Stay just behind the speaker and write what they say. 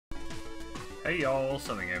Hey y'all,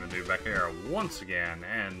 Something Game and Dude back here once again,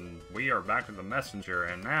 and we are back with the messenger,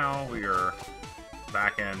 and now we are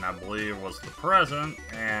back in, I believe, was the present,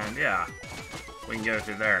 and yeah, we can go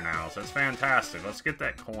through there now, so it's fantastic. Let's get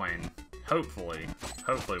that coin. Hopefully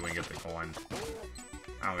we can get the coin.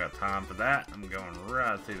 I don't got time for that. I'm going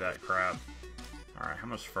right through that crap. Alright, how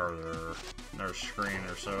much further? Another screen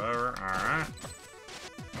or so over. Alright.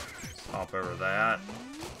 Hop over that.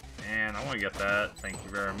 And I want to get that. Thank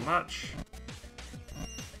you very much.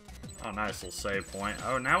 Oh, nice little save point.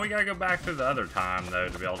 Oh, now we gotta go back to the other time, though,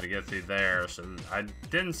 to be able to get through there. So I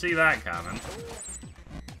didn't see that coming.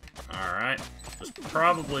 Alright. There's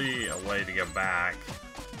probably a way to go back.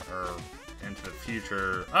 Or into the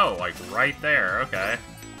future. Oh, like right there. Okay.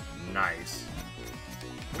 Nice.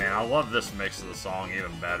 Man, I love this mix of the song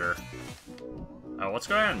even better. Oh, let's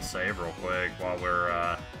go ahead and save real quick while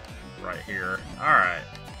we're right here. Alright.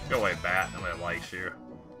 Go away, bat. Nobody likes you.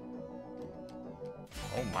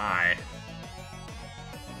 Oh my.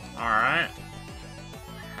 Alright.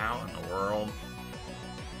 How in the world?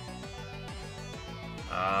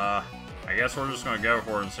 I guess we're just gonna go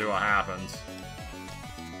for it and see what happens.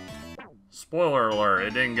 Spoiler alert,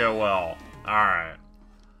 it didn't go well. Alright.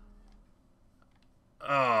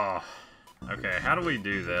 Oh. Okay, how do we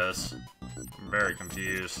do this? I'm very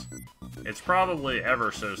confused. It's probably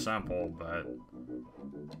ever so simple, but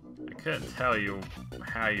I couldn't tell you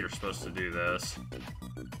how you're supposed to do this.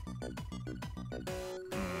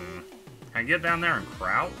 Can I get down there and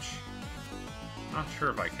crouch? Not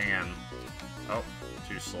sure if I can. Oh,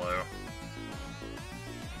 too slow.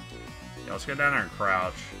 Yeah, let's get down there and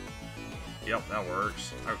crouch. Yep, that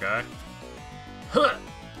works. Okay.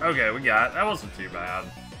 Okay, we got it. That wasn't too bad.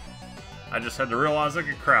 I just had to realize I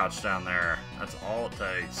could crouch down there. That's all it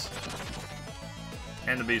takes.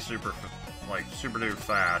 And to be super duper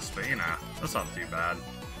fast, but you know, that's not too bad.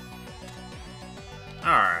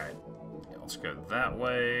 Alright. Let's go that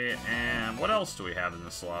way. And what else do we have in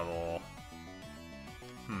this level?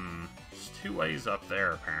 There's two ways up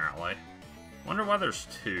there, apparently. Wonder why there's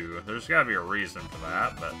two. There's gotta be a reason for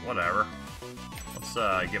that, but whatever. Let's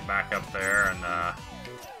get back up there and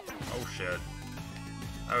oh shit.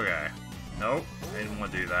 Okay. Nope, I didn't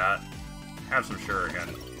want to do that. Have some shuriken.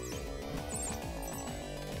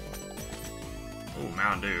 Ooh,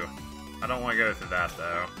 Mountain Dew. I don't want to go through that,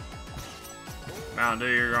 though. Mountain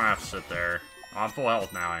Dew, you're gonna have to sit there. I'm full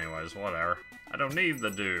health now anyways, whatever. I don't need the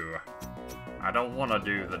dew. I don't want to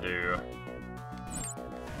do the dew.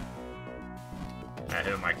 I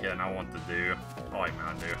hit my kid and I want the dew. I like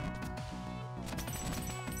Mountain Dew.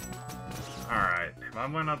 Alright, if I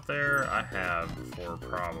went up there, I have before,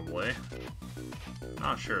 probably.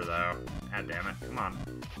 Not sure, though. God damn it, come on.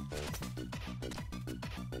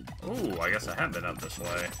 Ooh, I guess I have been up this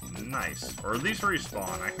way. Nice. Or at least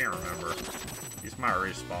respawn, I can't remember. These might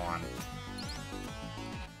respawn.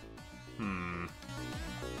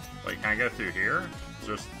 Wait, can I go through here?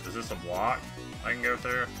 Is this a block I can go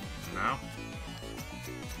through? No?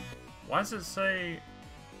 Why does it say...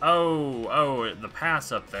 Oh, the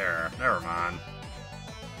pass up there. Never mind.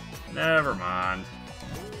 Never mind.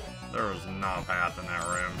 There was not a path in that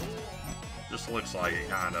room. Just looks like it,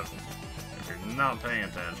 kind of. If you're not paying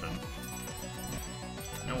attention.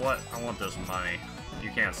 You know what? I want this money.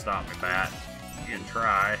 You can't stop me, bat. You can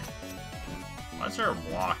try. Why is there a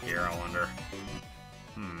block here, I wonder?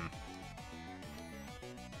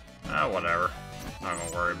 Whatever. Not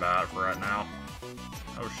gonna worry about it for right now.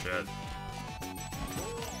 Oh, shit.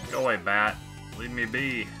 Go away, bat. Leave me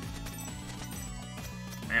be.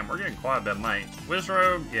 Man, we're getting quite a bit of money.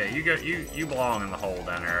 Wizrobe, yeah, you belong in the hole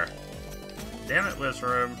down there. Damn it,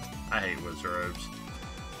 Wizrobe. I hate Wizrobes.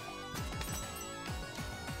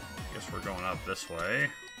 Guess we're going up this way.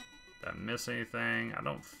 Did I miss anything? I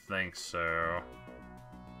don't think so.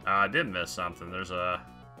 I did miss something. There's a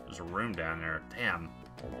room down there. Damn.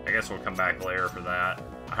 I guess we'll come back later for that.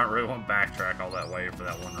 I don't really want to backtrack all that way for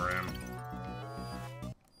that one room.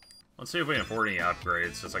 Let's see if we can afford any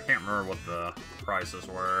upgrades, since I can't remember what the prices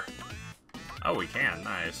were. Oh, we can.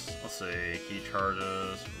 Nice. Let's see. Key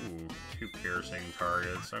charges. Ooh, 2 piercing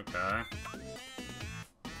targets. Okay.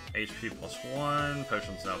 HP +1.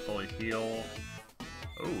 Potions now fully heal.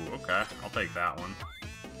 Ooh, okay. I'll take that one.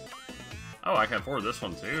 Oh, I can afford this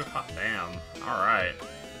one too? Hot damn. Alright.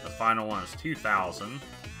 The final one is 2,000. And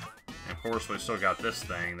of course, we still got this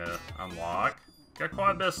thing to unlock. Got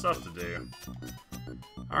quite a bit of stuff to do.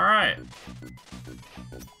 Alright.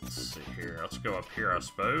 Let's see here. Let's go up here, I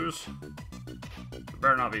suppose. There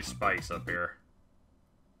better not be spikes up here.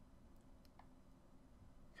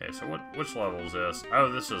 Okay, so which level is this?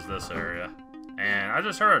 Oh, this is this area. And I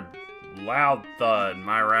just heard Loud thud.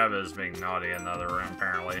 My rabbit is being naughty in the other room,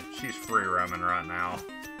 apparently. She's free roaming right now.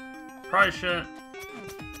 Probably shouldn't.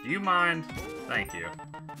 Do you mind? Thank you.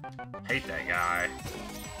 Hate that guy.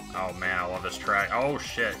 Oh man, I love this track. Oh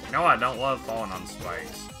shit. You know I don't love falling on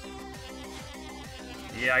spikes.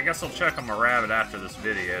 Yeah, I guess I'll check on my rabbit after this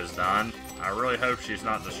video is done. I really hope she's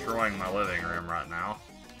not destroying my living room right now.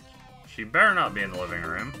 She better not be in the living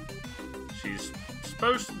room. She's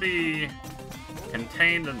supposed to be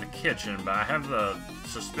contained in the kitchen, but I have the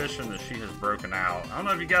suspicion that she has broken out. I don't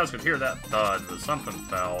know if you guys could hear that thud, but something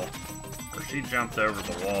fell. Or she jumped over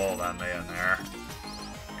the wall that I made in there.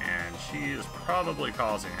 And she is probably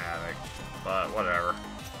causing havoc. But whatever.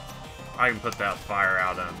 I can put that fire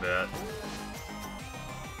out in a bit.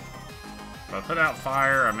 If I put out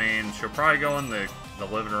fire, I mean, she'll probably go in the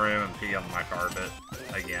living room and pee on my carpet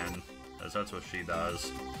again. Because that's what she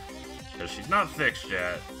does. Because she's not fixed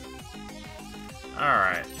yet.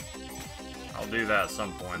 Alright. I'll do that at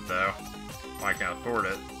some point, though. If I can afford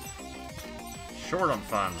it. Short on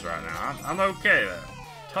funds right now. I'm okay, though.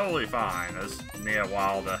 Totally fine. I just need a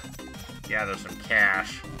while to gather some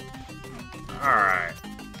cash. Alright.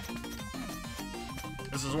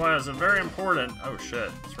 This is why it's very important. Oh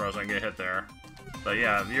shit. As far as I get hit there. But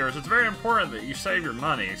yeah, viewers, it's very important that you save your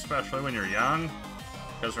money, especially when you're young.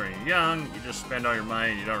 Because when you're young, you just spend all your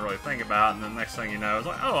money and you don't really think about it, and then the next thing you know, it's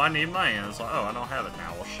like, oh, I need money, and it's like, oh, I don't have it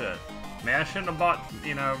now. Well, shit. Man, I shouldn't have bought,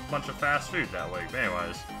 you know, a bunch of fast food that week. But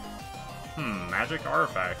anyways. Magic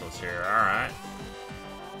artifact was here. Alright.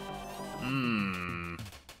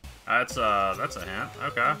 That's a hint.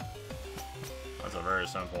 Okay. That's a very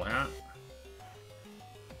simple hint.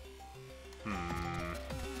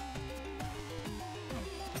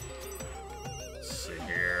 Let's see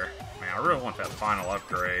here. Man, I really want that final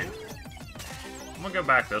upgrade. I'm gonna go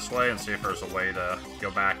back this way and see if there's a way to go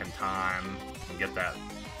back in time and get that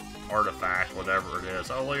artifact, whatever it is.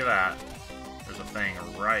 Oh, look at that. There's a thing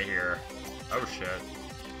right here. Oh, shit.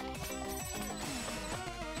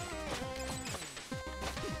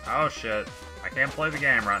 Oh, shit. I can't play the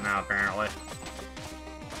game right now, apparently.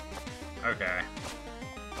 Okay.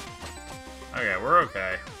 Okay, we're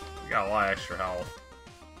okay. We got a lot of extra health.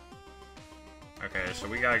 Okay, so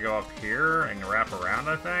we gotta go up here and wrap around,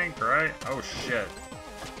 I think, right? Oh, shit.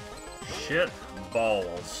 Shit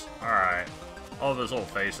balls. Alright. All those little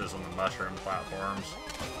faces on the mushroom platforms.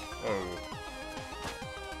 Whoa.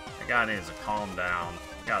 That guy needs to calm down.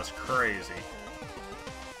 That guy's crazy.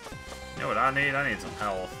 You know what I need? I need some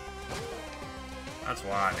health. That's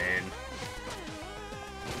what I need.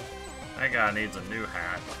 That guy needs a new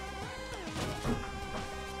hat.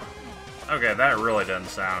 Okay, that really doesn't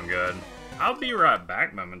sound good. I'll be right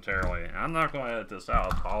back momentarily. I'm not going to edit this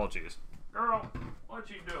out. Apologies. Girl, what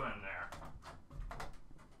you doing there?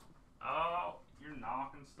 Oh, you're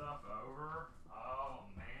knocking stuff over? Oh,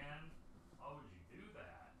 man. Why would you do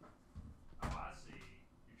that? Oh, I see.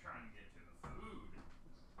 You're trying to get to the food.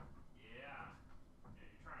 Yeah.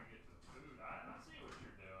 You're trying to get to the food. I see what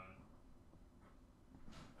you're doing.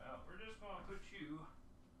 Well, we're just going to put you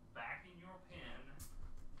back in your pen.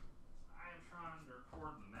 I am trying to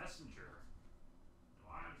record the messenger.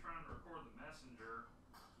 While I'm trying to record the messenger,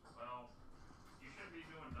 well, you shouldn't be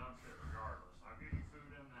doing dumb shit regardless. I'll give you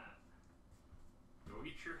food in that. Go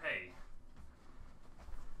eat your hay.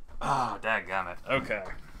 Ah, dadgummit. Okay.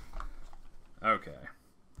 Okay.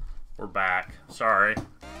 We're back. Sorry.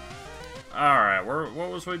 Alright,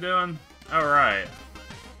 what was we doing? Alright.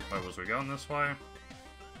 Wait, was we going this way?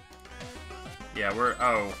 Yeah,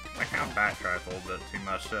 oh, I kind of backtracked a little bit too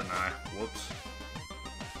much, didn't I? Whoops.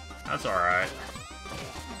 That's alright.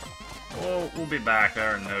 We'll be back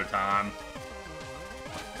there in no time.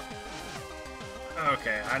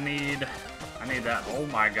 Okay, I need that. Oh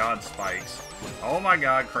my god, spikes. Oh my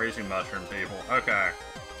god, crazy mushroom people. Okay.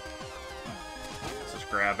 Let's just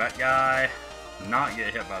grab that guy. Not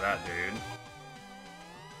get hit by that dude.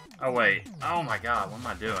 Oh wait. Oh my god, what am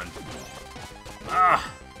I doing? Ah!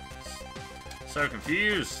 So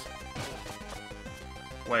confused.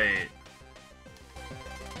 Wait.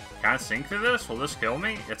 Can I sink through this? Will this kill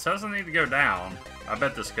me? It says I need to go down. I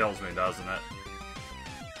bet this kills me, doesn't it?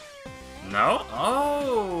 No?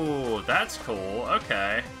 Oh, that's cool.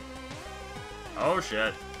 Okay. Oh,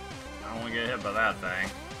 shit. I don't want to get hit by that thing.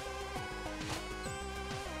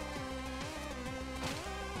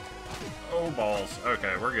 Oh, balls.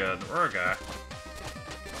 Okay, we're good. We're okay.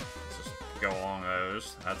 Let's just go along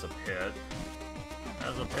those. That's a pit.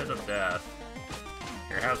 That's a pit of death.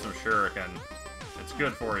 Here, have some shuriken. It's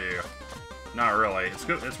good for you. Not really. It's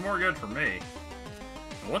good. It's more good for me.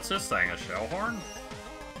 What's this thing? A shell horn?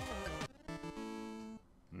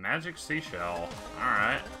 Magic seashell.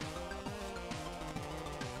 Alright.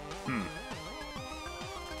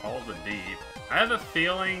 All the deep. I have a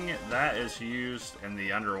feeling that is used in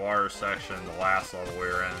the underwater section, the last level we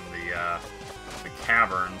were in, the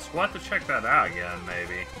caverns. We'll have to check that out again,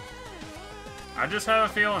 maybe. I just have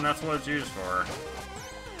a feeling that's what it's used for.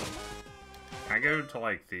 Can I go to,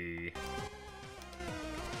 like, the...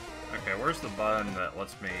 Okay, where's the button that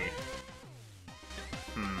lets me...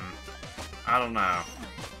 I don't know.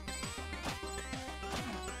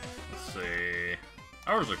 Let's see...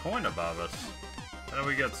 Oh, there's a coin above us. How do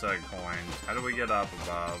we get said coin? How do we get up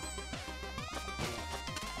above?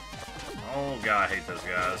 Oh god, I hate those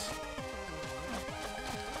guys.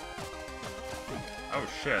 Oh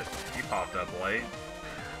shit, he popped up late.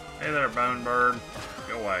 Hey there, Bone Bird.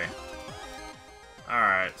 Go away.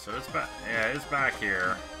 Alright, so it's back. Yeah, it's back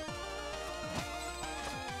here.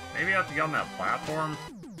 Maybe I have to get on that platform?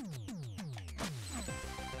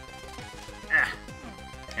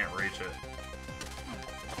 Can't reach it.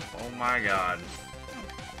 Oh my god.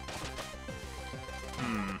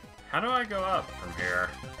 How do I go up from here?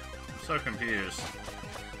 I'm so confused.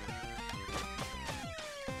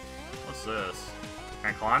 What's this?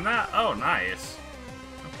 Can I climb that? Oh, nice.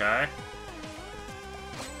 Okay.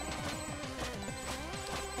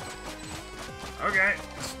 Okay.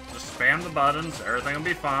 Just spam the buttons. Everything will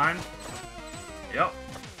be fine. Yep.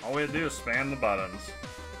 All we have to do is spam the buttons.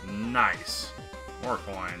 Nice. More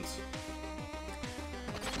coins.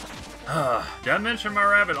 Did I mention my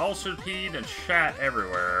rabbit also peed and shat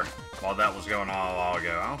everywhere while that was going on a while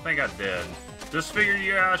ago? I don't think I did. Just figured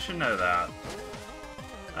you guys should know that.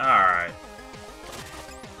 Alright.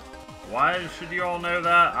 Why should you all know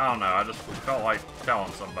that? I don't know. I just felt like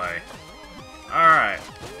telling somebody. Alright.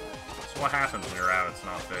 That's what happens when your rabbit's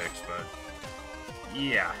not fixed, but...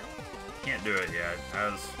 Yeah. Can't do it yet,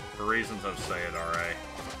 as for reasons I've stated already.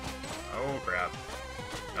 Oh, crap.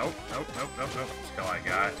 Nope, nope, nope, nope, nope. Let's kill that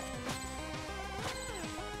guy.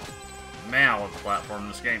 Man, I love the platform in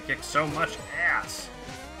this game. Kicks so much ass.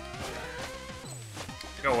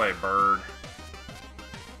 Go away, bird.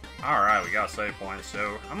 Alright, we got a save point,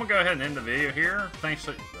 so I'm going to go ahead and end the video here. Thanks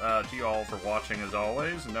to you all for watching as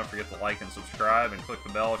always, and don't forget to like and subscribe and click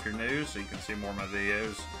the bell if you're new so you can see more of my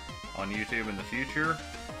videos on YouTube in the future.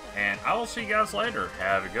 And I will see you guys later.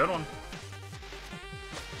 Have a good one.